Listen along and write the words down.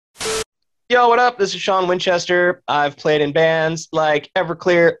Yo, what up? This is Sean Winchester. I've played in bands like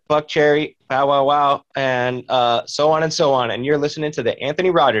Everclear, Buckcherry, Bow Wow Wow, and so on and so on. And you're listening to The Anthony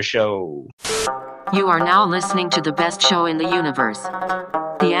Rogers Show. You are now listening to the best show in the universe,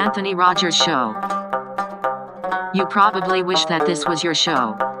 The Anthony Rogers Show. You probably wish that this was your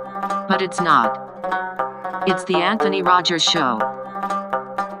show, but it's not. It's The Anthony Rogers Show.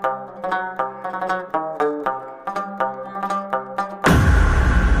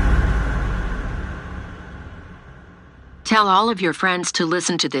 Tell all of your friends to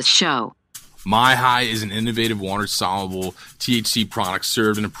listen to this show. My High is an innovative water-soluble THC product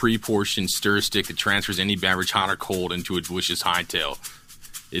served in a pre-portioned stir stick that transfers any beverage, hot or cold, into a delicious hightail.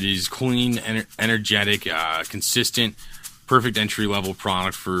 It is clean, energetic, consistent, perfect entry-level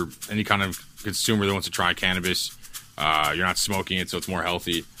product for any kind of consumer that wants to try cannabis. You're not smoking it, so it's more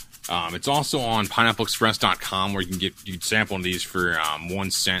healthy. It's also on pineappleexpress.com where you can sample these for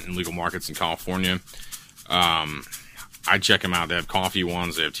 1 cent in legal markets in California. I check them out. They have coffee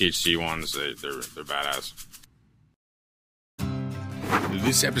ones. They have THC ones. They're badass.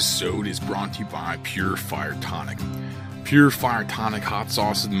 This episode is brought to you by Pure Fire Tonic. Pure Fire Tonic hot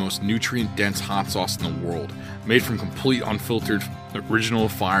sauce is the most nutrient-dense hot sauce in the world. Made from complete unfiltered original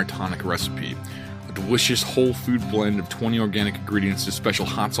Fire Tonic recipe. A delicious whole food blend of 20 organic ingredients. This special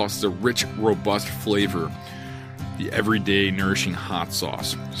hot sauce is a rich, robust flavor. The everyday nourishing hot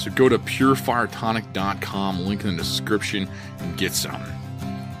sauce. So go to purefiretonic.com, link in the description, and get some.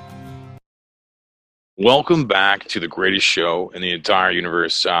 Welcome back to the greatest show in the entire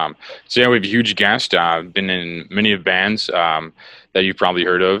universe. Today we have a huge guest. Been in many of bands that you've probably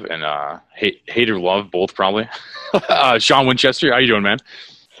heard of, and hate or love, both probably. Sean Winchester, how you doing, man?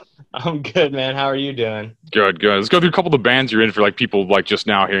 I'm good, man. How are you doing? Good. Let's go through a couple of the bands you're in for, like, people like just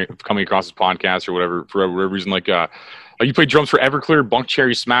now coming across this podcast or whatever, for whatever reason. Like you played drums for Everclear,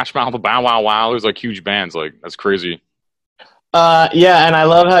 Buckcherry, Smash Mouth, Bow Wow Wow. There's like huge bands. Like, that's crazy. Yeah, and I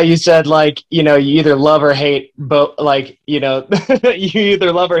love how you said, like, you know, you either love or hate, but like, you know, you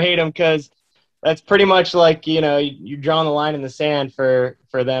either love or hate them, because that's pretty much like, you know, you're drawing the line in the sand for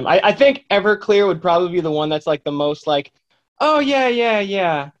them. I think Everclear would probably be the one that's like the most like, oh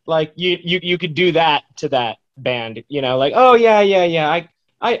yeah. Like you could do that to that band, you know, like, oh yeah.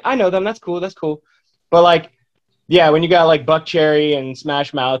 I know them. That's cool. But like, yeah, when you got like Buckcherry and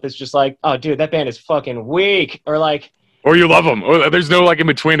Smash Mouth, it's just like, oh dude, that band is fucking weak. Or you love them. Or there's no like in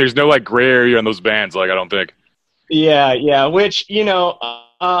between. There's no like gray area in those bands. Like, I don't think. Yeah. Which, you know,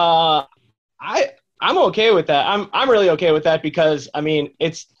 I'm okay with that. I'm really okay with that, because I mean,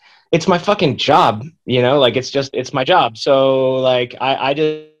 it's my fucking job, you know, like it's my job. So like, I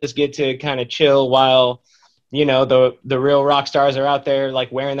just get to kind of chill while, you know, the real rock stars are out there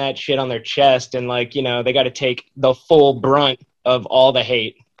like wearing that shit on their chest, and like, you know, they got to take the full brunt of all the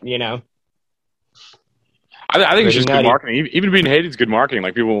hate, you know. I think it's just good marketing. Even being hated is good marketing.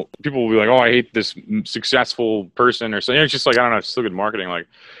 Like, people will be like, oh, I hate this successful person or something. It's just like, I don't know, it's still good marketing. Like,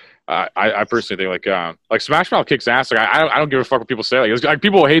 I personally think like Smash Mouth kicks ass. Like, I don't give a fuck what people say. Like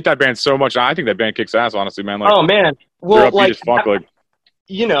people hate that band so much. I think that band kicks ass, honestly, man. Like, oh man, well, like, as fuck, like,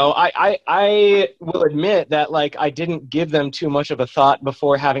 you know, I will admit that like I didn't give them too much of a thought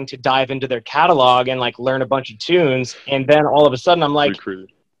before having to dive into their catalog and like learn a bunch of tunes, and then all of a sudden I'm like,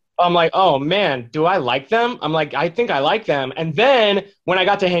 oh man, do I like them? I'm like, I think I like them, and then when I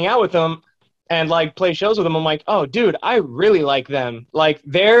got to hang out with them and like play shows with them, I'm like, oh dude, I really like them. Like,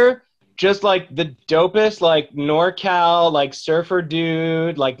 they're just like the dopest, like NorCal, like surfer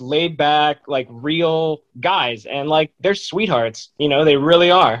dude, like laid back, like real guys. And like, they're sweethearts, you know, they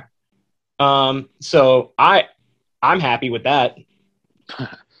really are. So I'm happy with that.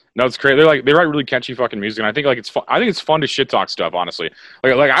 No, it's great. They write really catchy fucking music, and I think like it's fun. I think it's fun to shit talk stuff, honestly.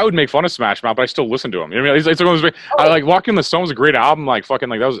 Like I would make fun of Smash Mouth, but I still listen to them. You know what I mean? It's one of those. I like Walking the Stone was a great album. Like, fucking,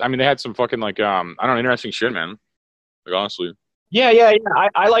 like, that was. I mean, they had some fucking like I don't know, interesting shit, man. Like, honestly. Yeah.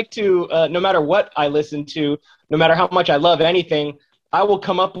 I like to no matter what I listen to, no matter how much I love anything, I will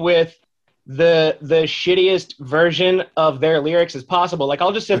come up with the shittiest version of their lyrics as possible. Like,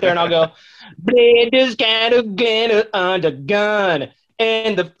 I'll just sit there and I'll go, "Blenders got a gun under gun."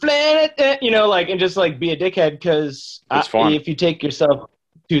 And the planet, you know, like, and just like be a dickhead, because if you take yourself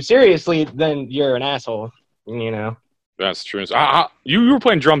too seriously, then you're an asshole, you know. That's true. You were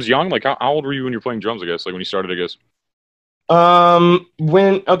playing drums young. Like, how old were you when you were playing drums? I guess, like, when you started, I guess.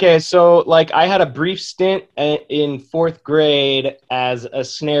 So like I had a brief stint in 4th grade as a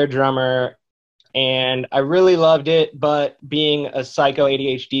snare drummer, and I really loved it. But being a psycho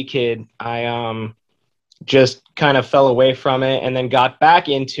ADHD kid, I just kind of fell away from it, and then got back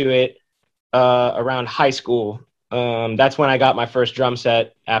into it around high school. that's when I got my first drum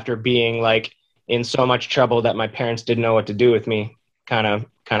set after being like in so much trouble that my parents didn't know what to do with me. Kind of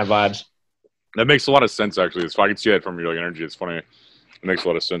vibes. That makes a lot of sense, actually. So I can see that from your like energy. It's funny. It makes a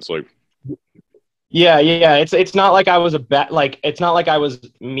lot of sense. Like, Yeah. It's not like I was it's not like I was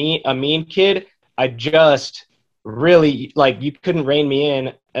a mean kid. I just really like you couldn't rein me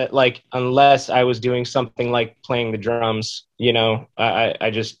in like unless I was doing something like playing the drums. You know, I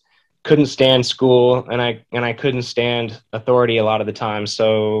just couldn't stand school and I couldn't stand authority a lot of the time.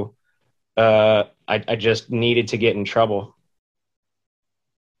 So I just needed to get in trouble.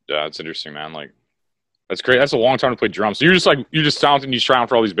 yeah, it's interesting, man. Like, that's great. That's a long time to play drums. So you're just talented and you try out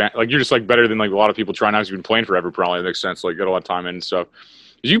for all these bands. Like, you're just like better than like a lot of people trying out. You've been playing forever, probably. That makes sense. Like, you got a lot of time in and stuff.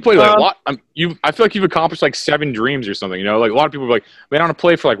 You play like a lot. I feel like you've accomplished like 7 dreams or something. You know, like a lot of people are like, man, I want to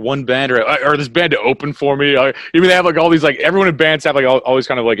play for like one band or this band to open for me. Even they have like all these like everyone in bands have like all these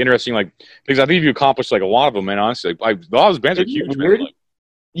kind of like interesting like things. I think you accomplished like a lot of them, man. Honestly, like a lot of those bands are huge. Man. Like,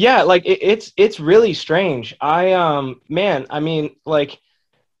 yeah, like it's really strange. Man, I mean, like,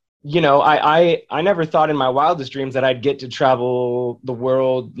 you know, I never thought in my wildest dreams that I'd get to travel the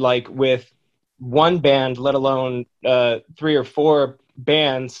world like with one band, let alone 3 or 4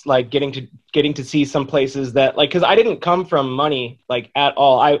 bands, like getting to see some places that like, because I didn't come from money like at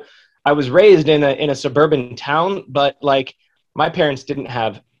all. I was raised in a suburban town, but like my parents didn't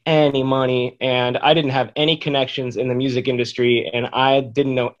have any money and I didn't have any connections in the music industry and I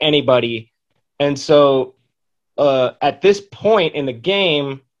didn't know anybody. And so at this point in the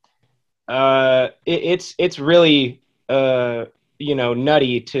game, it's really you know,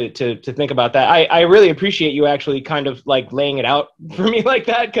 nutty to think about that. I really appreciate you actually kind of like laying it out for me like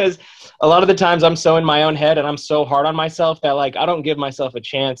that, because a lot of the times I'm so in my own head and I'm so hard on myself that like I don't give myself a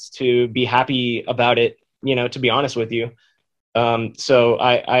chance to be happy about it, you know, to be honest with you. So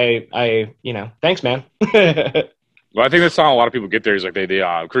I you know, thanks, man. well, I think that's how a lot of people get there. Is like they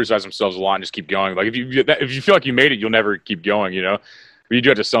criticize themselves a lot and just keep going. Like if you feel like you made it, you'll never keep going. You know, but you do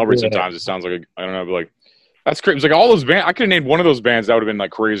have to celebrate sometimes. It sounds like I don't know, but like. That's crazy. It's like all those bands. I could have named one of those bands that would have been like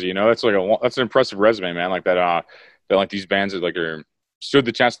crazy. You know, that's like that's an impressive resume, man. Like that. That like these bands that like are stood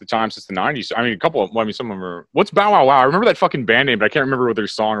the test of the time since the '90s. I mean, a couple of. Well, I mean, some of them are. What's Bow Wow Wow? I remember that fucking band name, but I can't remember what their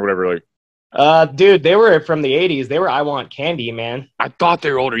song or whatever. Like, dude, they were from the '80s. They were I Want Candy, man. I thought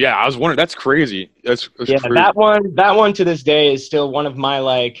they were older. Yeah, I was wondering. That's crazy. That's yeah. Crazy. That one to this day is still one of my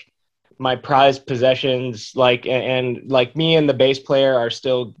like. My prized possessions, like, and like me and the bass player are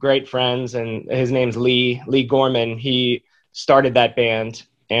still great friends, and his name's Lee Gorman. He started that band,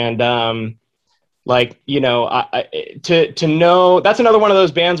 and like, you know, to know that's another one of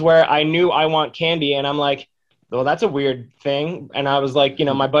those bands where I knew I Want Candy, and I'm like, well, that's a weird thing. And I was like, you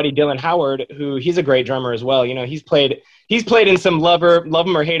know, my buddy Dylan Howard, who he's a great drummer as well. You know, he's played in some love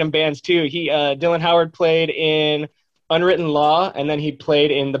 'em or hate 'em bands too. Dylan Howard played in Unwritten Law, and then he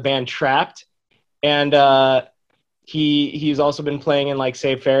played in the band Trapped, and he's also been playing in like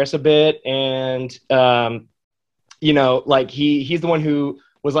Save Ferris a bit, and you know, like he's the one who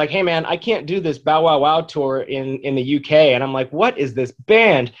was like, hey man, I can't do this Bow Wow Wow tour in the UK, and I'm like, what is this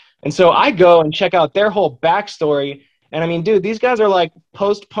band? And so I go and check out their whole backstory, and I mean, dude, these guys are like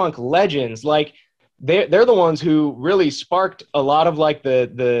post-punk legends, like. They're the ones who really sparked a lot of like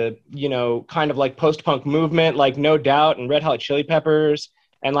the you know, kind of like post-punk movement, like No Doubt and Red Hot Chili Peppers,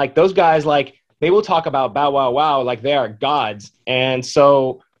 and like those guys, like they will talk about Bow Wow Wow like they are gods. And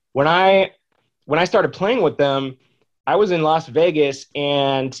so when I started playing with them, I was in Las Vegas,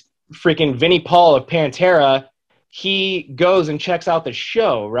 and freaking Vinnie Paul of Pantera, he goes and checks out the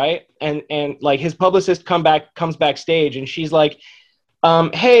show, right? And like his publicist comes backstage, and she's like,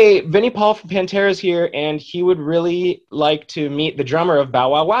 hey, Vinnie Paul from Pantera's here, and he would really like to meet the drummer of Bow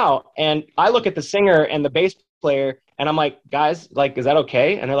Wow Wow. And I look at the singer and the bass player, and I'm like, guys, like, is that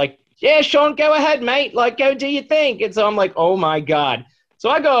okay? And they're like, yeah, Sean, go ahead, mate. Like, go do your thing. And so I'm like, oh my God. So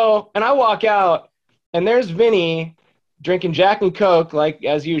I go and I walk out, and there's Vinnie drinking Jack and Coke, like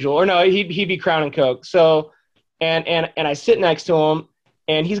as usual. Or no, he'd be Crown and Coke. So, and I sit next to him,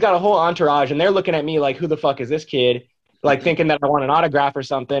 and he's got a whole entourage, and they're looking at me like, who the fuck is this kid? Like thinking that I want an autograph or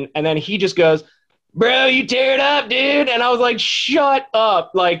something. And then he just goes, bro, you tear it up, dude. And I was like, shut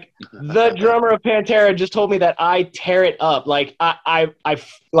up. Like the drummer of Pantera just told me that I tear it up. Like I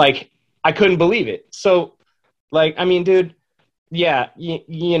couldn't believe it. So like, I mean, dude, yeah,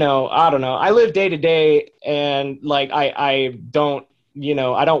 you know, I don't know. I live day to day, and like, I don't, you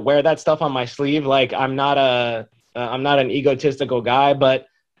know, I don't wear that stuff on my sleeve. Like I'm not an egotistical guy, but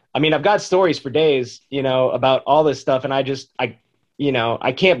I mean, I've got stories for days, you know, about all this stuff, and you know,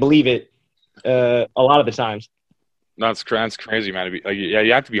 I can't believe it a lot of the times. That's crazy, man. To be, like, yeah,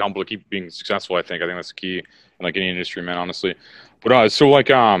 you have to be humble to keep being successful. I think that's the key. in like any industry, man, honestly. But so like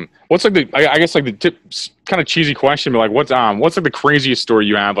what's like the I guess like the tip kind of cheesy question, but like what's like the craziest story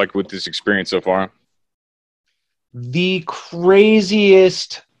you have like with this experience so far? The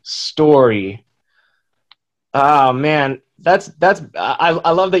craziest story. Oh man, that's I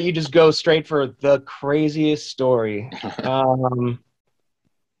love that you just go straight for the craziest story. Um,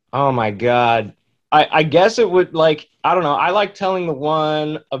 oh my God. I guess it would like I don't know. I like telling the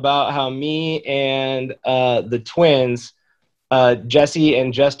one about how me and the twins, Jesse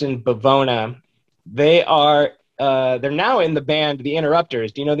and Justin Bavona, they are they're now in the band The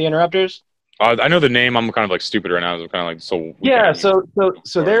Interrupters. Do you know The Interrupters? I know the name. I'm kind of like stupid right now. So I'm kind of like so we Yeah, can't.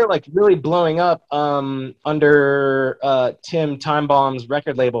 so they're like really blowing up under Tim Timebomb's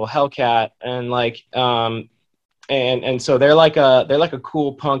record label Hellcat and like and so they're like a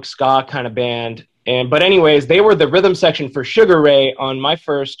cool punk ska kind of band. And but anyways, they were the rhythm section for Sugar Ray on my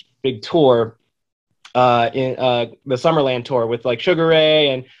first big tour in the Summerland tour with like Sugar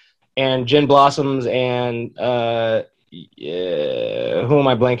Ray and Gin Blossoms and yeah, who am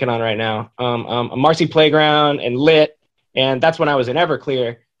I blanking on right now? Marcy Playground and Lit, and that's when I was in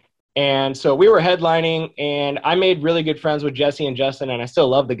Everclear. And so we were headlining, and I made really good friends with Jesse and Justin, and I still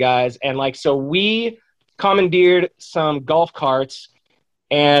love the guys. And like, so we commandeered some golf carts,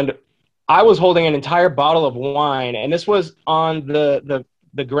 and I was holding an entire bottle of wine, and this was on the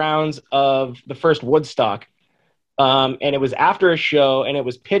grounds of the first Woodstock. And it was after a show, and it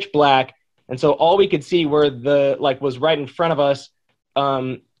was pitch black, and so all we could see were the like was right in front of us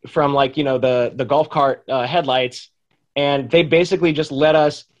from like you know the golf cart headlights, and they basically just let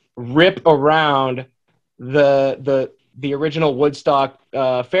us rip around the original Woodstock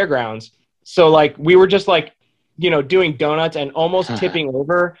fairgrounds. So like we were just like you know doing donuts and almost tipping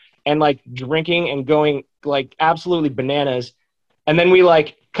over and like drinking and going like absolutely bananas. And then we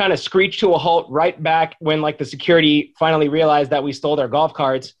like kind of screeched to a halt right back when like the security finally realized that we stole their golf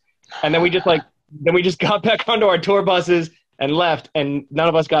carts. And then we just got back onto our tour buses and left, and none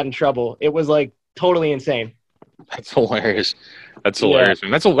of us got in trouble. It was like totally insane. That's hilarious. That's hilarious, yeah.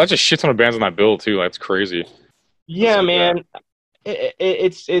 Man. That's a shit ton of bands on that bill too. That's crazy. Yeah, that's man.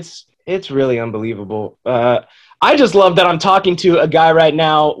 It's really unbelievable. I just love that I'm talking to a guy right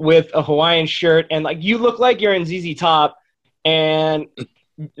now with a Hawaiian shirt, and like you look like you're in ZZ Top, and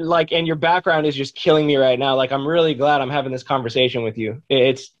like and your background is just killing me right now. Like I'm really glad I'm having this conversation with you.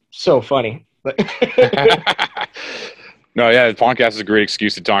 It's so funny. No, yeah, the podcast is a great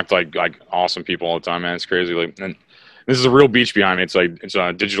excuse to talk to like awesome people all the time, man. It's crazy. Like, and this is a real beach behind me. It's like it's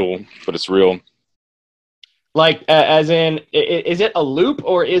digital, but it's real. Like, as in, is it a loop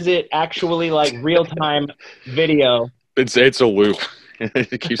or is it actually like real time video? It's a loop.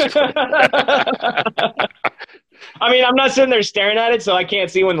 It keeps I mean, I'm not sitting there staring at it, so I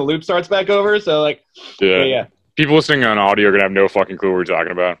can't see when the loop starts back over. So, like, yeah. People listening on audio are gonna have no fucking clue what we're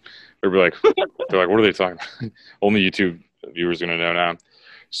talking about. They're like, what are they talking about? Only YouTube viewers are gonna know now.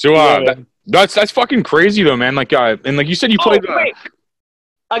 So, that's fucking crazy though, man. Like, and like you said, you played. Wait.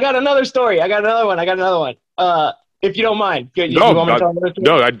 I got another story. I got another one. If you don't mind, you want me to tell another story?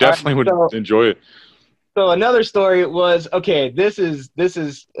 No, I definitely would enjoy it. So another story was okay. This is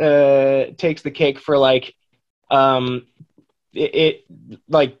takes the cake for like, it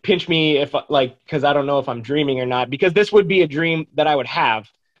like pinch me if like because I don't know if I'm dreaming or not, because this would be a dream that I would have.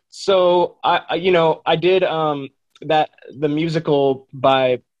 So I did the musical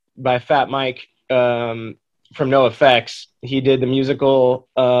by Fat Mike from NoFX. He did the musical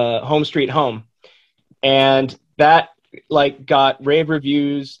Home Street Home, and that like got rave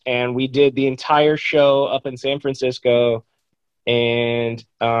reviews, and we did the entire show up in San Francisco, and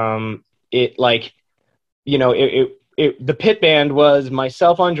it like the pit band was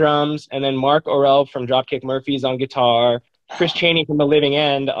myself on drums, and then Mark Orell from Dropkick Murphys on guitar, Chris Chaney from The Living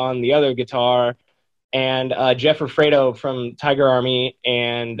End on the other guitar, and Jeff Refredo from Tiger Army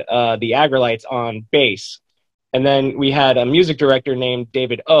and the Agrolites on bass. And then we had a music director named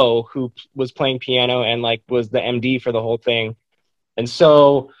David O, who was playing piano and like was the MD for the whole thing. And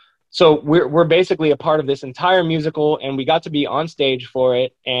so we're basically a part of this entire musical, and we got to be on stage for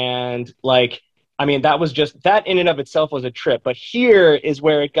it. And like, I mean, that was just, that in and of itself was a trip. But here is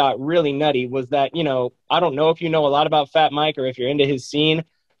where it got really nutty, was that, I don't know if you know a lot about Fat Mike or if you're into his scene,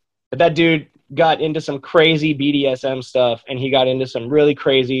 but that dude got into some crazy BDSM stuff, and he got into some really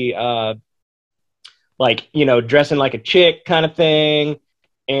crazy, dressing like a chick kind of thing.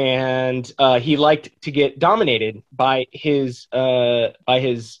 And he liked to get dominated by his, I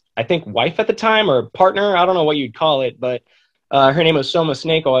think, wife at the time, or partner. I don't know what you'd call it, but her name was Soma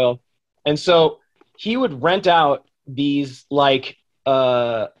Snake Oil. And so he would rent out these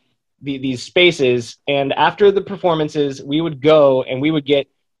these spaces, and after the performances, we would go and we would get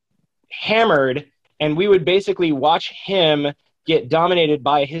hammered, and we would basically watch him get dominated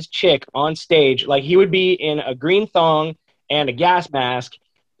by his chick on stage. Like, he would be in a green thong and a gas mask,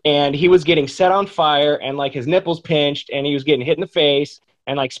 and he was getting set on fire, and like his nipples pinched, and he was getting hit in the face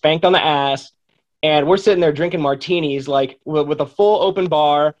and like spanked on the ass. And we're sitting there drinking martinis, like with a full open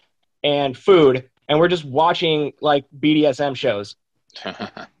bar and food, and we're just watching like BDSM shows.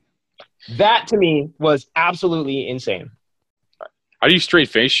 That to me was absolutely insane. How do you straight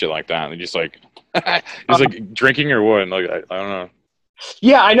face shit like that? Just like, just like drinking or what? Like, I don't know.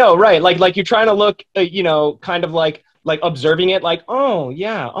 Yeah, I know, right? Like you're trying to look, kind of like observing it, like, oh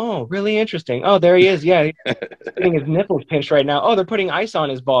yeah, oh really interesting. Oh, there he is. Yeah, he's getting his nipples pinched right now. Oh, they're putting ice on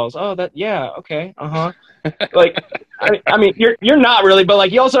his balls. Oh, yeah, okay, Like, I mean, you're not really, but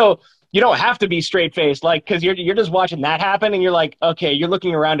like you don't have to be straight faced, like, because you're just watching that happen, and you're like, okay, you're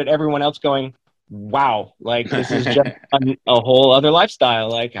looking around at everyone else going, wow, like this is just a whole other lifestyle.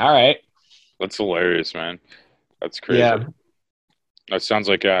 Like, all right, that's hilarious, man. That's crazy. Yeah, that sounds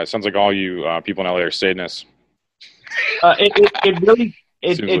like all you people in LA are Satanists. It really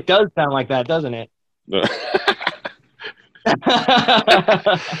it does sound like that, doesn't it?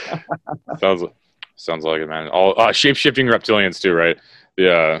 sounds like it, man. All shape-shifting reptilians too, right?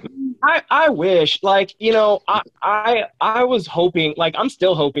 Yeah. I wish, like, I was hoping, like, I'm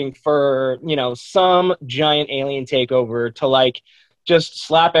still hoping for, some giant alien takeover to like just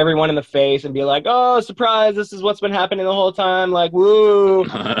slap everyone in the face and be like, oh, surprise, this is what's been happening the whole time. Like, woo.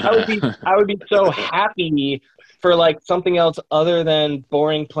 I would be so happy for like something else other than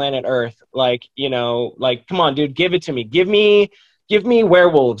boring planet Earth. Like, like, come on, dude, give it to me. Give me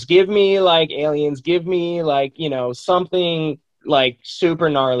werewolves. Give me like aliens. Give me like, something like super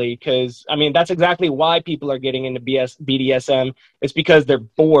gnarly. Cause I mean, that's exactly why people are getting into BDSM. It's because they're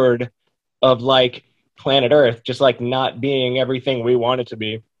bored of like planet Earth just like not being everything we want it to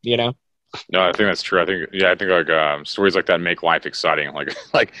be, No, I think that's true. I think like stories like that make life exciting. Like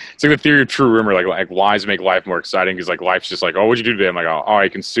it's like the theory of true rumor. Like lies make life more exciting because like life's just like, oh, what'd you do today? I'm like, oh, I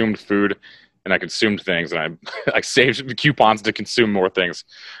consumed food and I consumed things and I like saved the coupons to consume more things.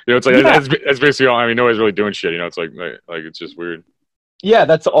 It's like that's basically all. I mean, nobody's really doing shit. It's like it's just weird. Yeah,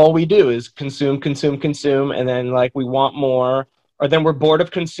 that's all we do is consume, and then like we want more, or then we're bored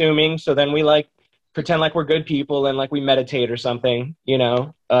of consuming, so then we like pretend like we're good people and like we meditate or something,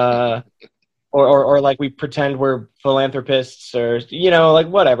 or like we pretend we're philanthropists or, like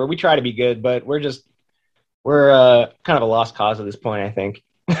whatever. We try to be good, but we're kind of a lost cause at this point, I think.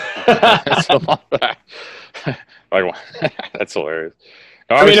 Like, that's hilarious.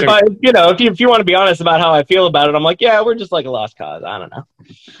 No, I mean, if you want to be honest about how I feel about it, I'm like, yeah, we're just like a lost cause. I don't know.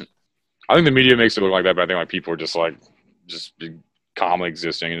 I think the media makes it look like that, but I think like people are just calmly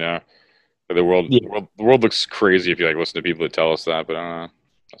existing, The world looks crazy if you like listen to people that tell us that, but I don't know.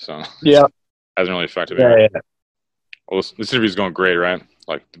 So yeah, hasn't really affected me. Yeah. Well, this interview's going great, right?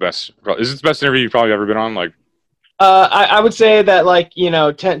 Like the best. Is this the best interview you've probably ever been on? Like, I would say that like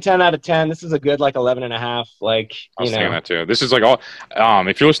 10 out of 10. This is a good like 11.5. Like, I was thinking that too. This is like all.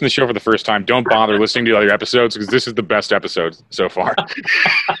 If you're listening to the show for the first time, don't bother listening to the other episodes because this is the best episode so far.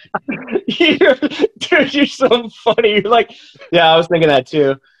 Dude, you're so funny. You're like, yeah, I was thinking that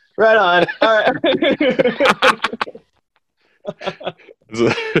too. Right on. All right.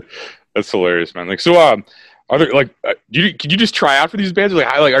 That's hilarious, man. Like, so, are there like, could you just try out for these bands?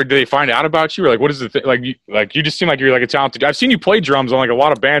 Like, do they find out about you, or like, what is the thing? Like, you just seem like you're like a talented. I've seen you play drums on like a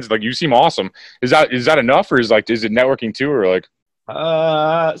lot of bands. Like, you seem awesome. Is that enough, or is it networking too, or like?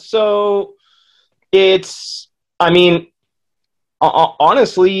 So it's. I mean,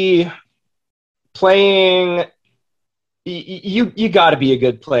 honestly, playing. You got to be a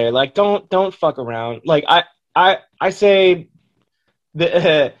good player. Like, don't fuck around. Like, I say,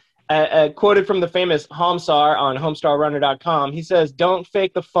 quoted from the famous Homsar on homestarrunner.com. He says, "Don't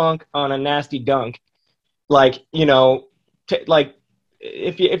fake the funk on a nasty dunk." Like, like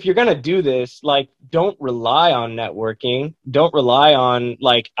if you're gonna do this, like, don't rely on networking. Don't rely on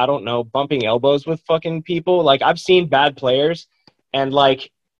like, I don't know, bumping elbows with fucking people. Like, I've seen bad players, and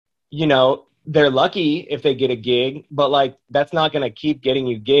like, they're lucky if they get a gig, but like that's not going to keep getting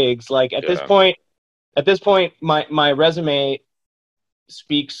you gigs. Like at this point, my resume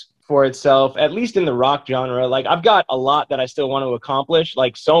speaks for itself, at least in the rock genre. Like I've got a lot that I still want to accomplish,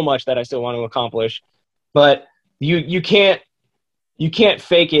 like so much that I still want to accomplish, but you can't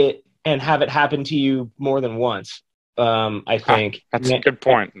fake it and have it happen to you more than once. I think that's a good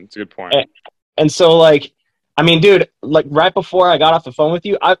point. That's a good point. And so like, I mean, dude, like right before I got off the phone with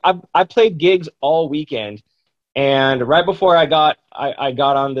you, I played gigs all weekend, And right before I got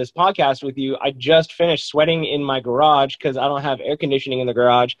on this podcast with you, I just finished sweating in my garage because I don't have air conditioning in the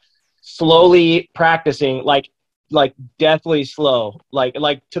garage, slowly practicing, like deathly slow,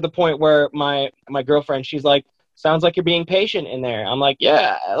 like to the point where my girlfriend, she's like, sounds like you're being patient in there. I'm like,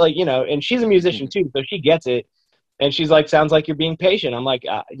 yeah, like, you know, and she's a musician too, so she gets it. And she's like, sounds like you're being patient. I'm like,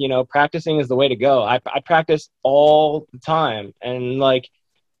 you know, practicing is the way to go. I practice all the time. And like,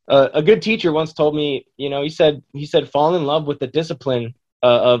 a good teacher once told me, you know, he said, fall in love with the discipline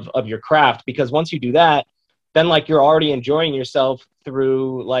of your craft, because once you do that, then like you're already enjoying yourself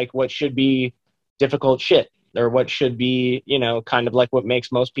through like what should be difficult shit, or what should be, you know, kind of like what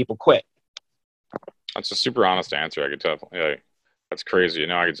makes most people quit. That's a super honest answer. I could tell. Yeah, that's crazy. You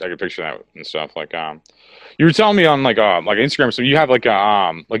know, I could picture that and stuff. Like, you were telling me on like Instagram. So you have like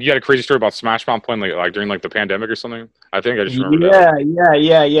like you had a crazy story about Smash Mouth playing like during like the pandemic or something. I think I just remember that.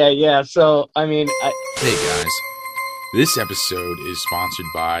 Yeah. So I mean, hey guys, this episode is sponsored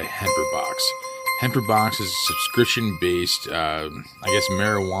by Hemperbox. Hemperbox is a subscription-based, I guess,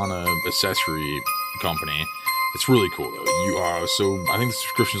 marijuana accessory company. It's really cool though. So I think the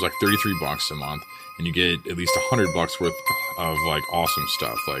subscription is like $33 a month, and you get at least $100 worth of like awesome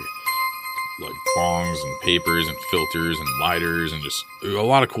stuff, like bongs and papers and filters and lighters and just a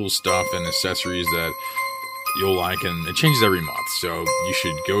lot of cool stuff and accessories that you'll like, and it changes every month. So you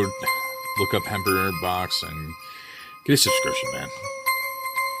should go look up Hemperbox and get a subscription, man.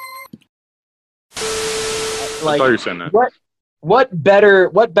 Like, I thought you were saying that. What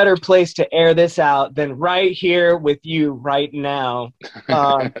better place to air this out than right here with you right now?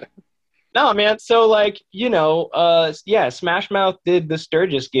 No, man. So like, you know, yeah, Smash Mouth did the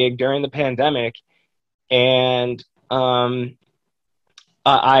Sturgis gig during the pandemic, and I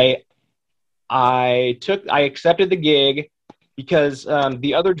accepted the gig because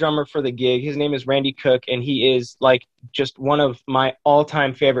the other drummer for the gig, his name is Randy Cook, and he is like just one of my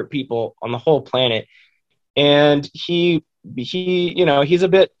all-time favorite people on the whole planet. And he, you know, he's a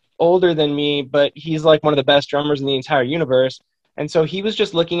bit older than me, but he's like one of the best drummers in the entire universe. And so he was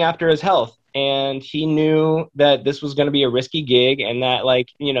just looking after his health, and he knew that this was going to be a risky gig, and that, like,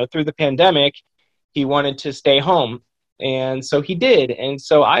 you know, through the pandemic, he wanted to stay home. And so he did. And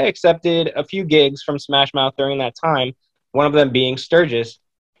so I accepted a few gigs from Smash Mouth during that time, one of them being Sturgis.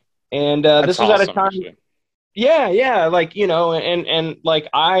 And this was awesome, at a time. Actually. Yeah. Like, you know, and like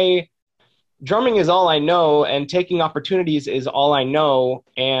drumming is all I know, and taking opportunities is all I know.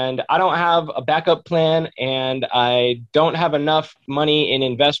 And I don't have a backup plan, and I don't have enough money in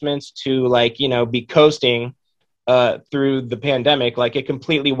investments to, like, you know, be coasting through the pandemic. Like, it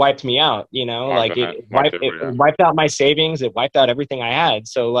completely wiped me out, you know, like it wiped out my savings. It wiped out everything I had.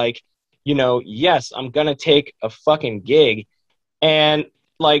 So like, you know, yes, I'm going to take a fucking gig. And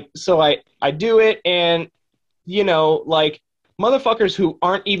like, so I do it, and, you know, like, motherfuckers who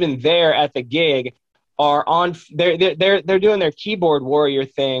aren't even there at the gig are on, they're doing their keyboard warrior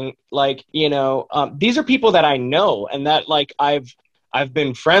thing. Like, you know, these are people that I know, and that like I've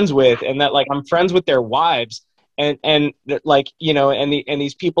been friends with, and that like I'm friends with their wives, and like, you know, and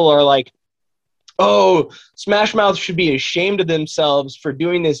these people are like, oh, Smash Mouth should be ashamed of themselves for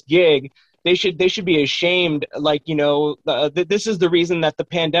doing this gig. They should be ashamed. Like, you know, this is the reason that the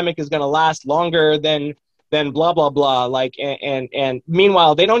pandemic is going to last longer than blah, blah, blah. Like, and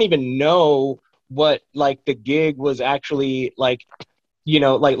meanwhile, they don't even know what like the gig was actually like, you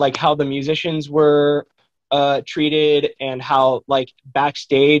know, like how the musicians were treated, and how like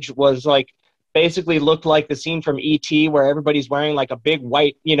backstage was like basically looked like the scene from E.T. where everybody's wearing like a big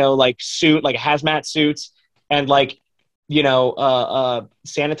white, you know, like suit, like hazmat suits, and like, you know,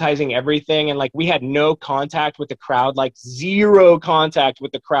 sanitizing everything. And like, we had no contact with the crowd, like zero contact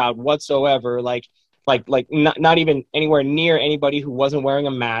with the crowd whatsoever. Like not even anywhere near anybody who wasn't wearing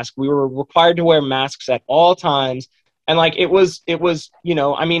a mask. We were required to wear masks at all times. And like, it was, you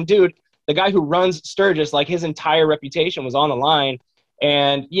know, I mean, dude, the guy who runs Sturgis, like his entire reputation was on the line.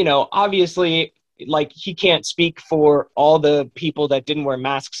 And, you know, obviously, like, he can't speak for all the people that didn't wear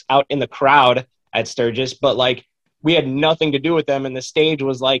masks out in the crowd at Sturgis, but like, we had nothing to do with them. And the stage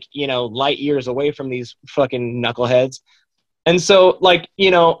was like, you know, light years away from these fucking knuckleheads. And so, like, you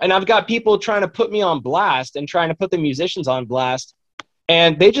know, and I've got people trying to put me on blast and trying to put the musicians on blast,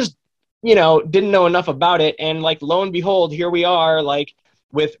 and they just, you know, didn't know enough about it. And like, lo and behold, here we are, like,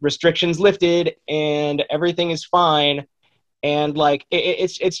 with restrictions lifted and everything is fine. And like,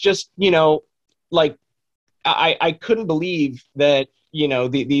 it's just, you know, like, I couldn't believe that, you know,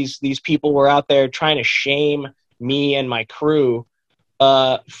 these people were out there trying to shame me and my crew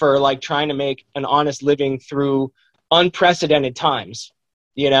for like trying to make an honest living through unprecedented times,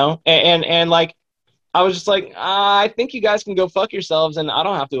 you know. And like, I was just like, I think you guys can go fuck yourselves, and I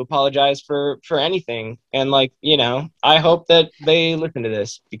don't have to apologize for anything. And like, I hope that they listen to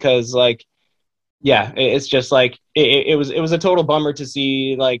this because like, yeah, it's just like it was a total bummer to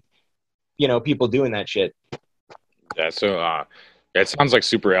see like, people doing that shit. Yeah, so yeah, it sounds like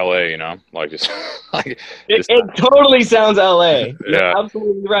super LA, like just like It, just it totally sounds LA. You're yeah.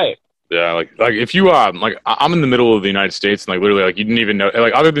 absolutely right. Yeah, like if you like I'm in the middle of the United States and like literally like you didn't even know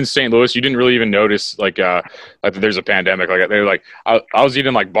like other than St. Louis you didn't really even notice like there's a pandemic like they're like I was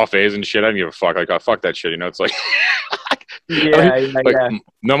eating like buffets and shit I didn't give a fuck like fuck that shit it's like Yeah, like yeah.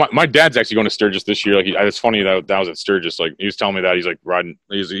 no my dad's actually going to Sturgis this year like it's funny that was at Sturgis like he was telling me that he's like riding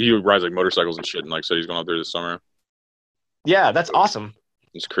he rides like motorcycles and shit and like said he's going out there this summer. Yeah, that's awesome.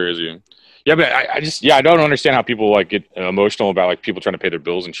 It's crazy. Yeah, but I don't understand how people like get emotional about like people trying to pay their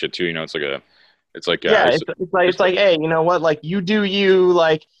bills and shit too. It's like Yeah, it's like, hey, you know what? Like, you do you.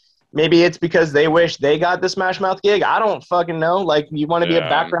 Like, maybe it's because they wish they got the Smash Mouth gig. I don't fucking know. Like, you want to be a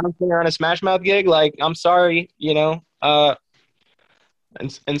background singer on a Smash Mouth gig? Like, I'm sorry, and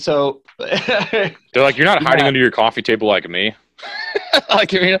so they're like, you're not hiding under your coffee table like me.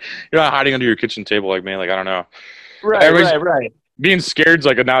 Like, you're not hiding under your kitchen table like me. Like, I don't know. Right. Being scared's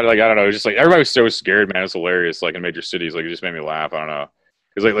like not like I don't know. It's just like everybody was so scared, man. It's hilarious. Like in major cities, like it just made me laugh. I don't know.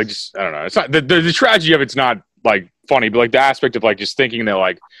 Because like just I don't know. It's not the tragedy of it's not like funny, but like the aspect of like just thinking that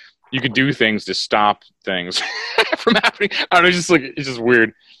like you could do things to stop things from happening. I don't know. It's just like it's just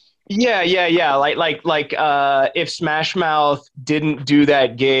weird. Yeah. Like if Smash Mouth didn't do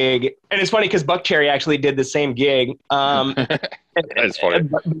that gig, and it's funny because Buck Cherry actually did the same gig. That's funny.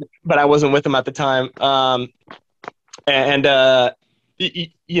 But I wasn't with him at the time. And it's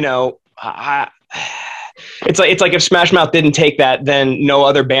like if Smash Mouth didn't take that, then no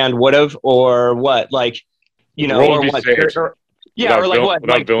other band would have, or what? Like, or what?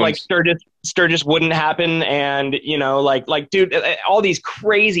 Like Sturgis wouldn't happen, and like, dude, all these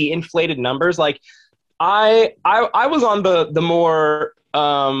crazy inflated numbers. Like, I was on the more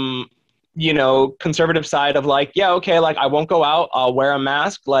conservative side of like, yeah, okay, like I won't go out, I'll wear a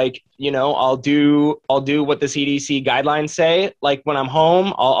mask, like, I'll do what the CDC guidelines say. Like when I'm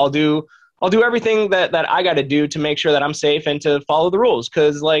home, I'll do everything that I got to do to make sure that I'm safe and to follow the rules.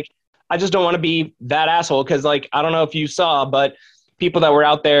 Cause like, I just don't want to be that asshole. Cause like, I don't know if you saw, but people that were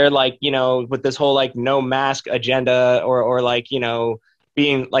out there, like, with this whole like no mask agenda or like,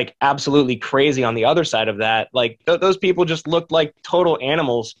 being like absolutely crazy on the other side of that, like those people just looked like total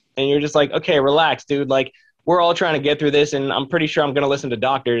animals. And you're just like, okay, relax, dude. Like, we're all trying to get through this, and I'm pretty sure I'm going to listen to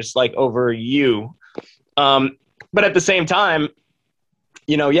doctors like over you. But at the same time,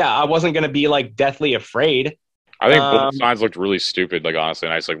 yeah, I wasn't going to be like deathly afraid. I think both sides looked really stupid, like, honestly,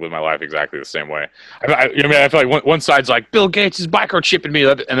 and I just, like, live my life exactly the same way. I feel like one side's like, Bill Gates is microchipping me,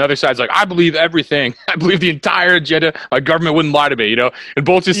 and the other side's like, I believe everything. I believe the entire agenda. My government wouldn't lie to me, And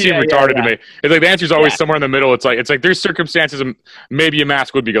both just seem retarded to me. It's like the answer's always somewhere in the middle. It's like there's circumstances, maybe a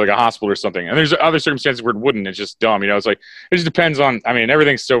mask would be like a hospital or something, and there's other circumstances where it wouldn't. It's just dumb, It's like, it just depends on,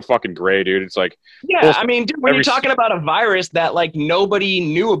 everything's so fucking gray, dude. It's like... Yeah, dude, when you're talking about a virus that, like, nobody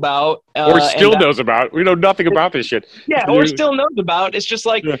knew about... or still knows about. We know nothing about this shit. Yeah, or still knows about. It's just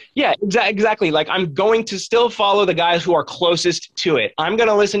like, exactly. Like, I'm going to still follow the guys who are closest to it. I'm going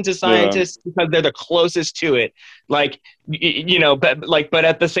to listen to scientists because they're the closest to it. Like, but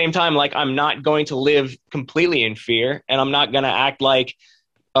at the same time, like, I'm not going to live completely in fear, and I'm not going to act like,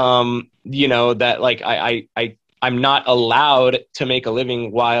 that, like, I'm not allowed to make a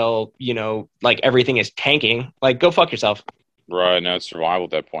living while, like, everything is tanking. Like, go fuck yourself. Right, now it's survival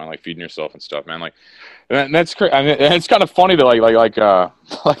at that point, like feeding yourself and stuff, man. Like, and that's crazy. It's kind of funny that like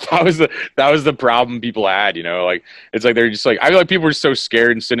that was the problem people had, Like, it's like they're just like, I feel like people were just so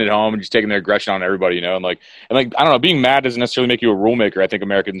scared and sitting at home and just taking their aggression on everybody, and like I don't know, being mad doesn't necessarily make you a rule maker. I think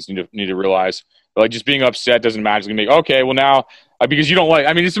Americans need to realize, but like just being upset doesn't magically make well now. Because you don't like,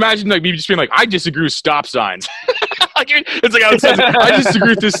 just imagine like me just being like, I disagree with stop signs. Like, it's like I disagree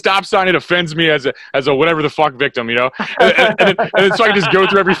with this stop sign. It offends me as a whatever the fuck victim, And then so I can just go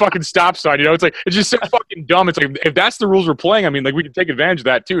through every fucking stop sign, It's like, it's just so fucking dumb. It's like, if that's the rules we're playing, like we can take advantage of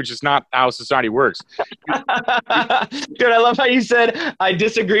that too. It's just not how society works. Dude, I love how you said, I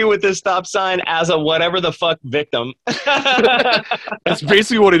disagree with this stop sign as a whatever the fuck victim. That's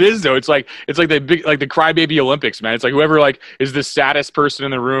basically what it is, though. It's like the big, like the crybaby Olympics, man. It's like whoever like is the saddest person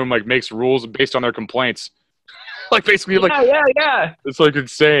in the room, like makes rules based on their complaints. Like basically, yeah. It's like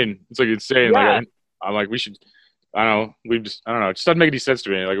insane. It's like insane. Yeah. Like I'm like, we should. I don't know. I don't know. It just doesn't make any sense to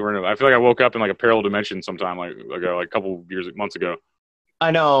me. Like I feel like I woke up in like a parallel dimension sometime, like a couple months ago.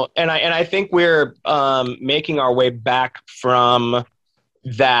 I know, and I think we're making our way back from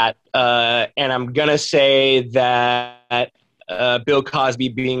that, and I'm gonna say that Bill Cosby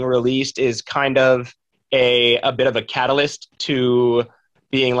being released is kind of a bit of a catalyst to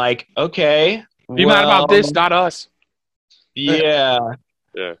being like, okay, Be mad about well, this, not us. yeah,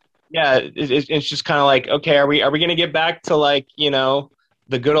 Yeah. yeah, it's just kind of like, okay, are we gonna get back to like,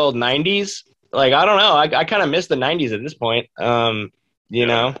 the good old '90s? Like, I don't know, I kind of miss the '90s at this point. You Yeah.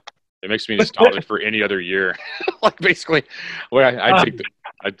 know, It makes me nostalgic for any other year. Like basically, well, I don't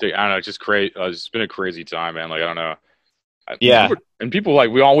know. It's just crazy. It's been a crazy time, man. Like I don't know. yeah, And people like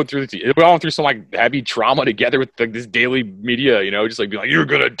we all went through some like heavy trauma together with like this daily media, just like being like you're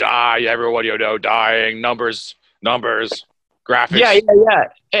gonna die, everyone dying, numbers, yeah, graphics. yeah,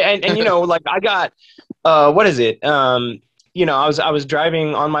 yeah, and like I got, what is it? I was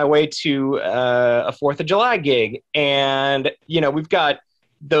driving on my way to a Fourth of July gig, and we've got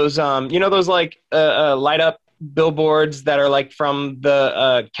those those like light up billboards that are like from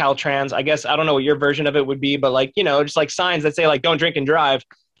the Caltrans. I guess I don't know what your version of it would be, but like just like signs that say like "Don't drink and drive"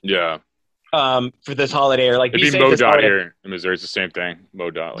 Yeah, for this holiday, or like it'd "Be be safe this MoDOT holiday." here in Missouri. It's the same thing.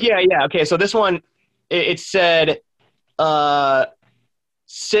 MoDOT. Like, Yeah, yeah. Okay, so this one it said uh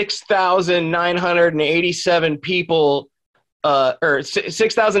 6,987 people, or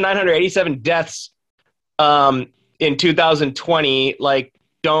 6,987 deaths in 2020. Like,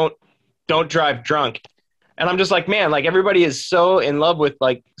 don't drive drunk. And I'm just like, man, like everybody is so in love with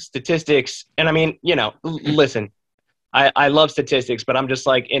like statistics. And I mean, listen, I love statistics, but I'm just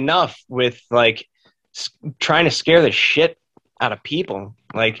like, enough with like trying to scare the shit out of people.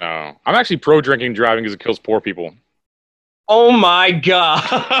 Like, no, I'm actually pro drinking and driving because it kills poor people. oh my God.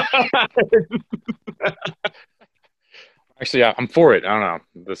 Actually, yeah, I'm for it. I don't know.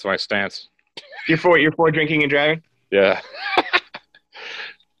 That's my stance. You're for drinking and driving? Yeah,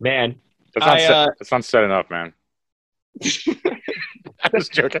 Man. that's not said enough, man. I'm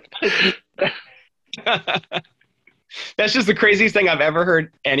just joking. That's just the craziest thing I've ever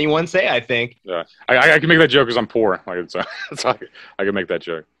heard anyone say, I think. Yeah, I can make that joke because I'm poor. Like it's I can make that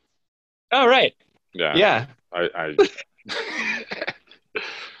joke. Oh, right. Yeah, Yeah. I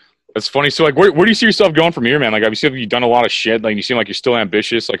That's funny. So, like, where do you see yourself going from here, man? Like, obviously, you've done a lot of shit. Like, you seem like you're still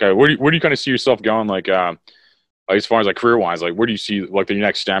ambitious. Like, where do you kind of see yourself going? Like, as far as like career wise, like, where do you see like the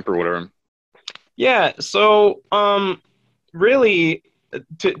next step or whatever? Yeah. So, really,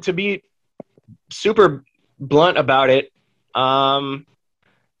 to be super blunt about it, I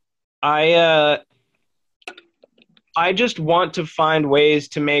I just want to find ways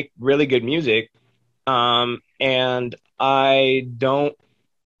to make really good music. And I don't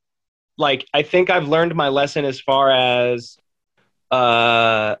like, I think I've learned my lesson as far as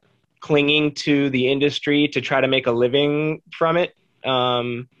uh, clinging to the industry to try to make a living from it.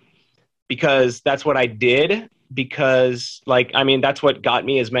 Because that's what I did. Because, like, I mean, that's what got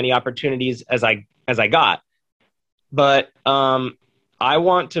me as many opportunities as I got. But I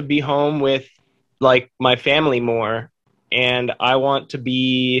want to be home with like my family more, and I want to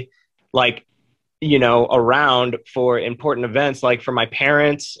be like around for important events, like for my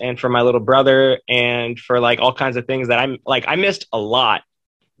parents and for my little brother and for like all kinds of things that I missed a lot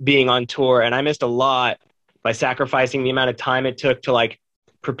being on tour, and I missed a lot by sacrificing the amount of time it took to like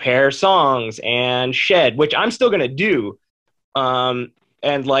prepare songs and shed, which I'm still going to do.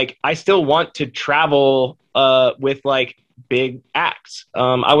 And like I still want to travel with like big acts.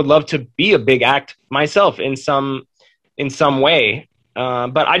 I would love to be a big act myself in some way.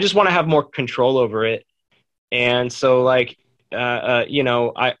 But I just want to have more control over it. And so like I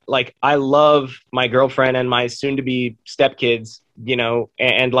love my girlfriend and my soon to be stepkids,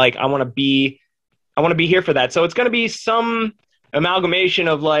 and like I want to be here for that. So it's going to be some amalgamation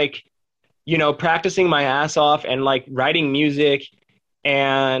of like, practicing my ass off and like writing music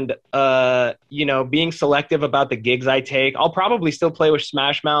and, being selective about the gigs I take. I'll probably still play with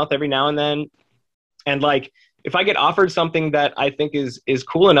Smash Mouth every now and then. And like, if I get offered something that I think is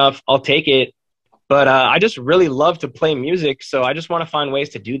cool enough, I'll take it. But I just really love to play music. So I just want to find ways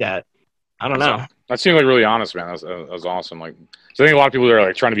to do that. I don't know. That seemed like really honest, man. That was awesome. Like, so I think a lot of people are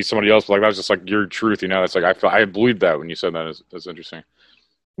like trying to be somebody else, but like that was just like your truth, It's like I believe that when you said that. That's interesting.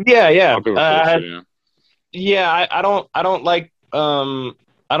 Yeah, A yeah. lot of people are full of shit, Yeah, I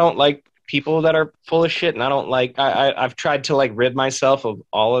don't like people that are full of shit, and I don't like I've tried to like rid myself of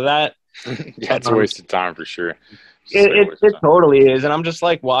all of that. Yeah, it's a waste of time for sure. It totally is, and I'm just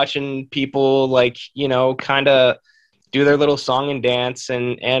like watching people like kind of do their little song and dance,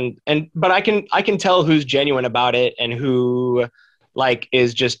 and but I can tell who's genuine about it and who like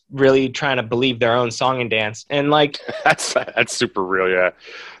is just really trying to believe their own song and dance, and like That's super real, yeah.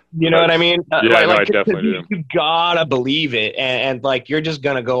 You know what I mean? Yeah, no, I like definitely do. you gotta believe it, and like you're just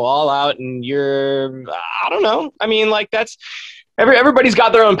gonna go all out, and I don't know. I mean, like that's everybody's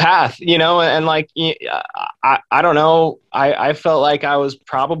got their own path, you know, and like I don't know. I felt like I was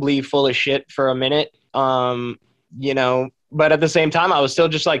probably full of shit for a minute, you know, but at the same time, I was still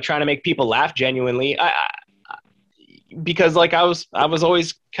just like trying to make people laugh genuinely. Because like I was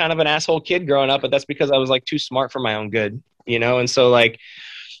always kind of an asshole kid growing up, but that's because I was like too smart for my own good, you know, and so like.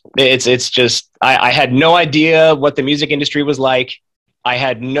 It's just I had no idea what the music industry was like. I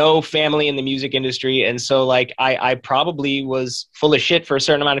had no family in the music industry, and so like I probably was full of shit for a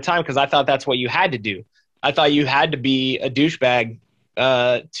certain amount of time because I thought that's what you had to do. I thought you had to be a douchebag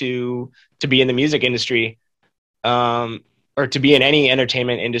to be in the music industry, or to be in any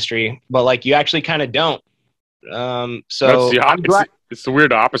entertainment industry. But like you actually kind of don't. So I'm glad. It's the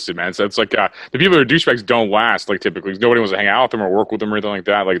weird opposite, man. So it's like the people who are douchebags don't last. Like typically, nobody wants to hang out with them or work with them or anything like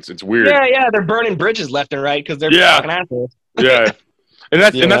that. Like it's weird. Yeah, they're burning bridges left and right because they're fucking assholes. Yeah, and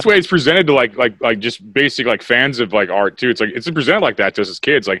that's You and know? that's the way it's presented to like just basic like fans of like art too. It's presented like that to us as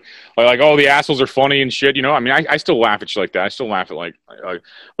kids. Like oh, the assholes are funny and shit. You know, I mean, I still laugh at shit like that. I still laugh at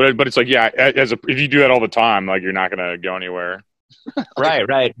but it's like if you do that all the time, like you're not gonna go anywhere.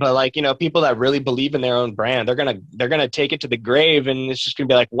 Right. But like, you know, people that really believe in their own brand, they're gonna take it to the grave, and it's just gonna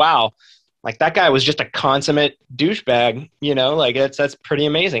be like, wow, like that guy was just a consummate douchebag, you know, like that's pretty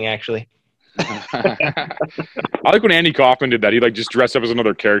amazing actually. I like when Andy Kaufman did that. He like just dressed up as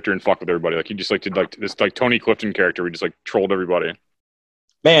another character and fucked with everybody. Like he just like did like this like Tony Clifton character where he just like trolled everybody.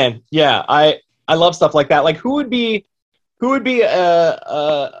 Man, yeah, I love stuff like that. Like who would be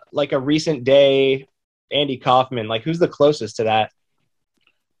like a recent day Andy Kaufman? Like who's the closest to that?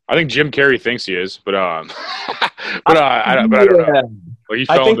 I think Jim Carrey thinks he is, but I don't know. Like he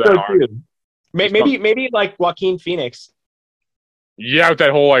I think so hard. too. Maybe like Joaquin Phoenix. Yeah, with that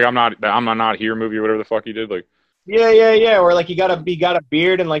whole like I'm not here movie or whatever the fuck he did. Like yeah. Or like he got a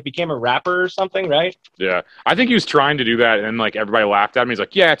beard and like became a rapper or something, right? Yeah, I think he was trying to do that, and like everybody laughed at him. He's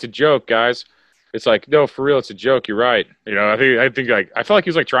like, "Yeah, it's a joke, guys." It's like, no, for real, it's a joke. You're right. You know, I think like I felt like he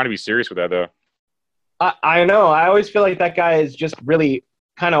was like trying to be serious with that though. I know. I always feel like that guy is just really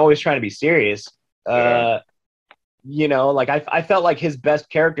kind of always trying to be serious. You know, like I felt like his best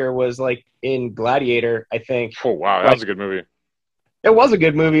character was like in Gladiator, I think. Oh wow, that was a good movie. It was a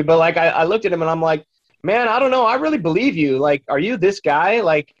good movie, but like I looked at him and I'm like, man, I don't know. I really believe you. Like, are you this guy?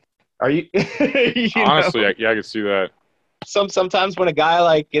 Like, are you? Honestly, I could see that. Sometimes when a guy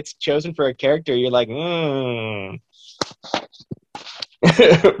like gets chosen for a character, you're like,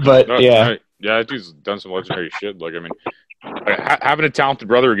 but yeah. Yeah, that dude's done some legendary shit. Like, I mean, having a talented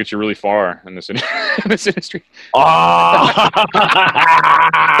brother will get you really far in this industry. Oh!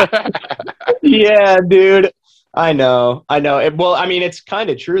 Yeah, dude. I know. Well, I mean, it's kind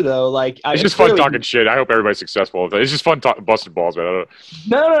of true though. Like, it's just fun talking shit. I hope everybody's successful. It's just fun busting balls, man. I don't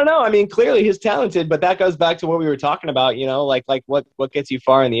know. No. I mean, clearly he's talented, but that goes back to what we were talking about. You know, like what gets you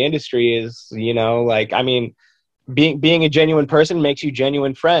far in the industry is, you know, like I mean. Being a genuine person makes you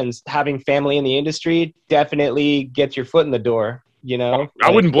genuine friends. Having family in the industry definitely gets your foot in the door. You know,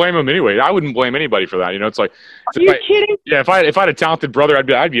 I wouldn't blame him anyway. I wouldn't blame anybody for that. You know, it's like, are you kidding? Yeah, if I had a talented brother,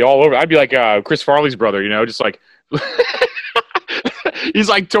 I'd be all over. I'd be like Chris Farley's brother. You know, just like he's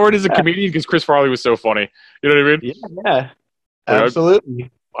like toured as a comedian because Chris Farley was so funny. You know what I mean? Yeah,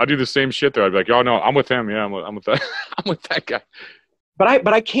 absolutely. I do the same shit though. I'd be like, oh no, I'm with him. Yeah, I'm with that. I'm with that guy.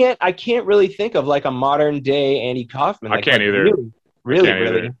 But I can't really think of like a modern day Andy Kaufman. Like, I can't either.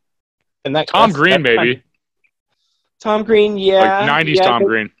 Really. And that Tom Green, maybe. Tom Green, yeah. Like 90s Tom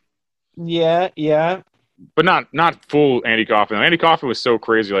Green. Yeah. But not full Andy Kaufman. Andy Kaufman was so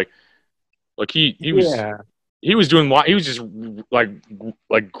crazy. Like he was. Yeah. He was just like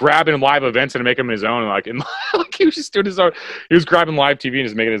grabbing live events and making them his own. Like he was just doing his own. He was grabbing live TV and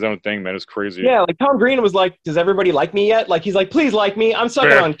just making his own thing, man. It was crazy. Yeah, like Tom Green was like, "Does everybody like me yet?" Like he's like, "Please like me. I'm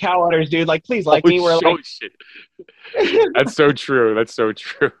sucking on cow udders, dude. Like please like me." We're like, shit. That's so true. That's so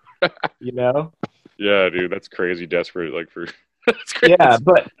true. You know? Yeah, dude. That's crazy. Desperate, like for. That's crazy. Yeah,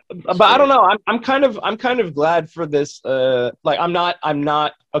 but I don't know. I'm kind of glad for this. Like I'm not.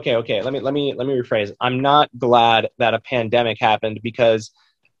 Okay. Let me rephrase. I'm not glad that a pandemic happened because,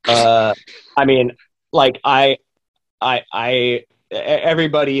 I mean, like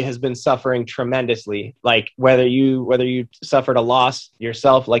everybody has been suffering tremendously. Like whether you suffered a loss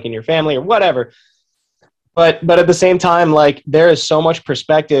yourself, like in your family or whatever. But at the same time, like there is so much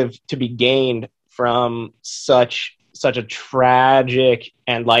perspective to be gained from such a tragic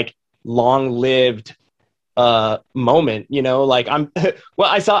and like long-lived moment, you know, like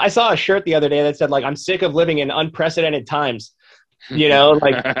I saw a shirt the other day that said like I'm sick of living in unprecedented times, You know,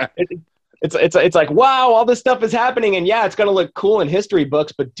 like it's like, wow, all this stuff is happening, and yeah, it's gonna look cool in history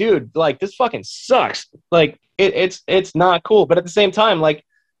books, but dude, like this fucking sucks. Like it's not cool. But at the same time, like,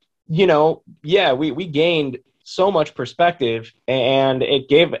 you know, yeah, we gained so much perspective, and it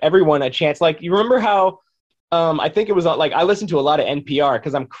gave everyone a chance. Like, you remember how I think it was like, I listened to a lot of NPR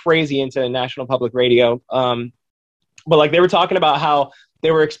because I'm crazy into National Public Radio. But like, they were talking about how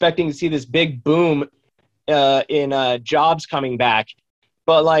they were expecting to see this big boom in jobs coming back,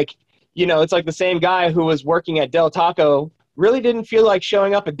 but like, you know, it's like the same guy who was working at Del Taco really didn't feel like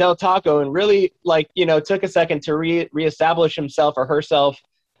showing up at Del Taco, and really, like, you know, took a second to reestablish himself or herself,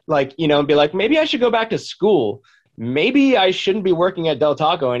 like, you know, and be like, maybe I should go back to school. Maybe I shouldn't be working at Del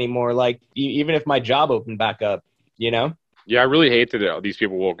Taco anymore. Like, even if my job opened back up, you know? Yeah, I really hate that these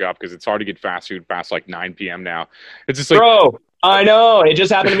people woke up, because it's hard to get fast food past like 9 p.m. now. It's just like, bro, I know. It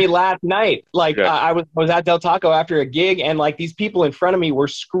just happened to me last night. Like, yeah. I was at Del Taco after a gig, and like these people in front of me were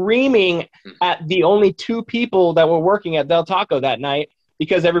screaming at the only two people that were working at Del Taco that night,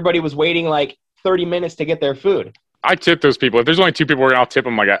 because everybody was waiting like 30 minutes to get their food. I tip those people. If there's only two people working, I'll tip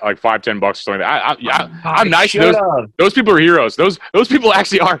them like $5-10 or something like that. I'm nice to those people are heroes. Those people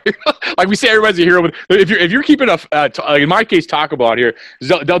actually are. Like, we say everybody's a hero, but if you're keeping in my case, Taco Bell out here,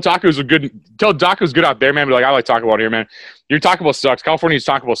 Del Taco's good out there, man. But like, I like Taco Bell out here, man. Your Taco Bell sucks. California's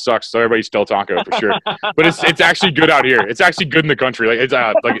Taco Bell sucks, so everybody's Del Taco for sure. But it's actually good out here. It's actually good in the country. Like, it's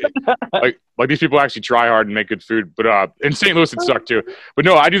like these people actually try hard and make good food. But in St. Louis, it sucked too. But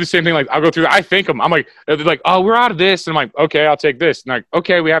no, I do the same thing. Like, I'll go through. I thank them. I'm like, they're like, oh, we're out of this, and I'm like, okay, I'll take this. And like,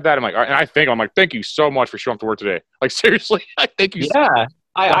 okay, we have that. I'm like, all right. And I thank them. I'm like, thank you so much for showing up to work today. Like, seriously, I thank you. Yeah,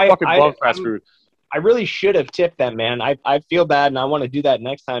 I fucking love fast food. I really should have tipped them, man. I feel bad, and I want to do that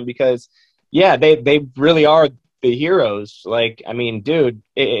next time, because yeah, they really are the heroes. Like, I mean, dude,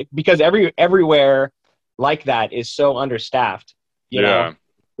 because everywhere like that is so understaffed, you know,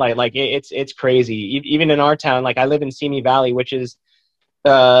 like it's crazy. Even in our town, like, I live in Simi Valley, which is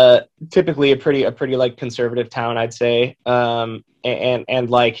typically a pretty like conservative town, I'd say. And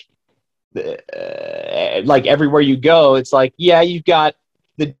like everywhere you go, it's like, yeah, you've got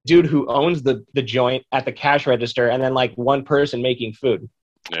the dude who owns the joint at the cash register, and then like one person making food.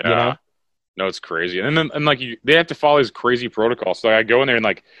 Yeah. You know? No, it's crazy. And then they have to follow these crazy protocols. So I go in there and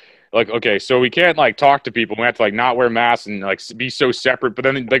like, okay, so we can't like talk to people. We have to like not wear masks and like be so separate. But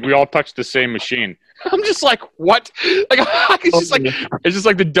then like we all touch the same machine. I'm just like, what? Like, it's just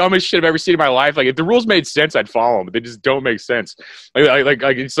like the dumbest shit I've ever seen in my life. Like, if the rules made sense, I'd follow them, but they just don't make sense. Like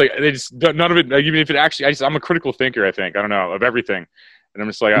it's like they just, none of it. Like, even if it actually, I'm a critical thinker. I think, I don't know, of everything. And I'm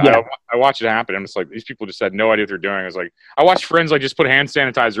just like, I watch it happen. I'm just like, these people just had no idea what they're doing. I was like, I watch friends like just put hand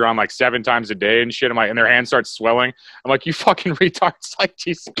sanitizer on like 7 times a day and shit. I'm like, and their hands start swelling. I'm like, you fucking retards! Like,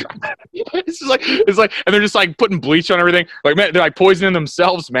 Jesus Christ. It's like, and they're just like putting bleach on everything. Like, man, they're like poisoning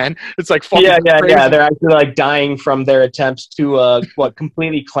themselves, man. It's like fucking crazy. Yeah. They're actually like dying from their attempts to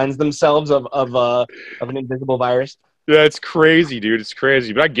completely cleanse themselves of an invisible virus. Yeah, it's crazy, dude. It's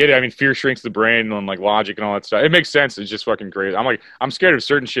crazy. But I get it. I mean, fear shrinks the brain and like logic and all that stuff. It makes sense. It's just fucking crazy. I'm scared of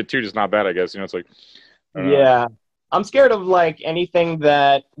certain shit too, just not that, I guess. You know, it's like, yeah. I'm scared of like anything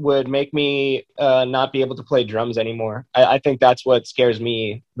that would make me not be able to play drums anymore. I think that's what scares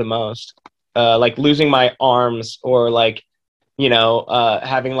me the most. Like losing my arms, or like, you know,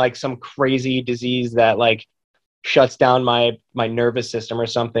 having like some crazy disease that like shuts down my nervous system or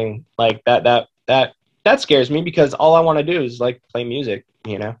something like that scares me, because all I want to do is like play music,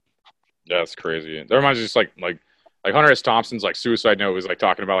 you know? Yeah, it's crazy. That reminds me just like Hunter S. Thompson's like suicide note was like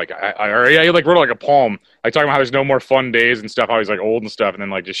talking about like he like wrote like a poem like talking about how there's no more fun days and stuff, how he's like old and stuff, and then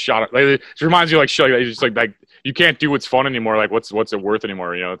like just shot it. Like, it just reminds you like show you just like you can't do what's fun anymore. Like what's it worth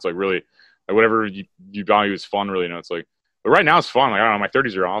anymore? You know, it's like really like whatever you value is fun, really. You know, it's like. But right now it's fun. Like, I don't know, my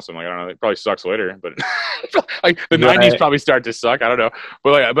 30s are awesome. Like, I don't know, it probably sucks later, but like the 90s probably start to suck. I don't know,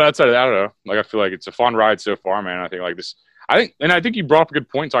 but outside of that, I don't know. Like, I feel like it's a fun ride so far, man. I think like this. I think you brought up a good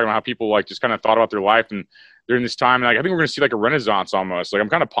point talking about how people like just kind of thought about their life and during this time. And like, I think we're gonna see like a renaissance almost. Like, I'm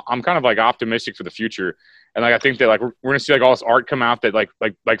kind of like optimistic for the future. And like, I think that like we're gonna see like all this art come out that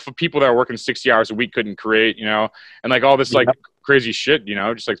like for people that are working 60 hours a week couldn't create, you know, and like all this like crazy shit, you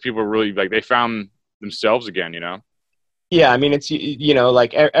know, just like people really like they found themselves again, you know. Yeah, I mean, it's, you know,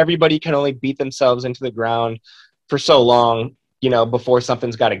 like everybody can only beat themselves into the ground for so long, you know, before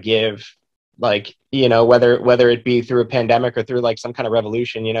something's got to give. Like, you know, whether it be through a pandemic or through like some kind of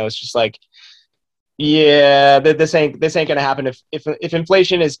revolution, you know, it's just like, yeah, this ain't gonna happen if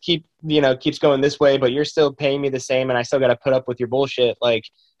inflation keeps going this way, but you're still paying me the same, and I still got to put up with your bullshit. Like,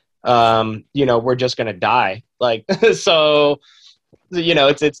 you know, we're just gonna die. Like, so, you know,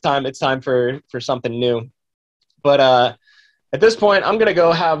 it's time for something new. But at this point, I'm gonna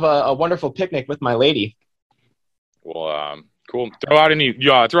go have a wonderful picnic with my lady. Well, cool. Throw out any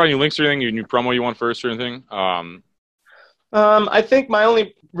links or anything, your new promo you want first or anything? I think my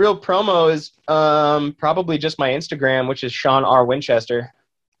only real promo is probably just my Instagram, which is Sean R. Winchester.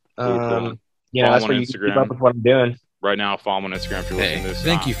 Cool. You know, that's where you can keep up with what I'm doing. Right now, follow me on Instagram if you're listening to this.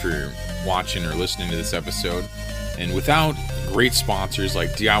 Thank you for watching or listening to this episode. And without great sponsors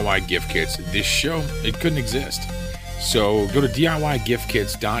like DIY Gift Kits, this show, it couldn't exist. So go to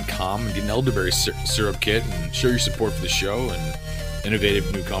DIYGiftKits.com and get an elderberry syrup kit and show your support for the show and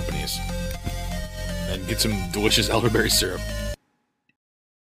innovative new companies. And get some delicious elderberry syrup.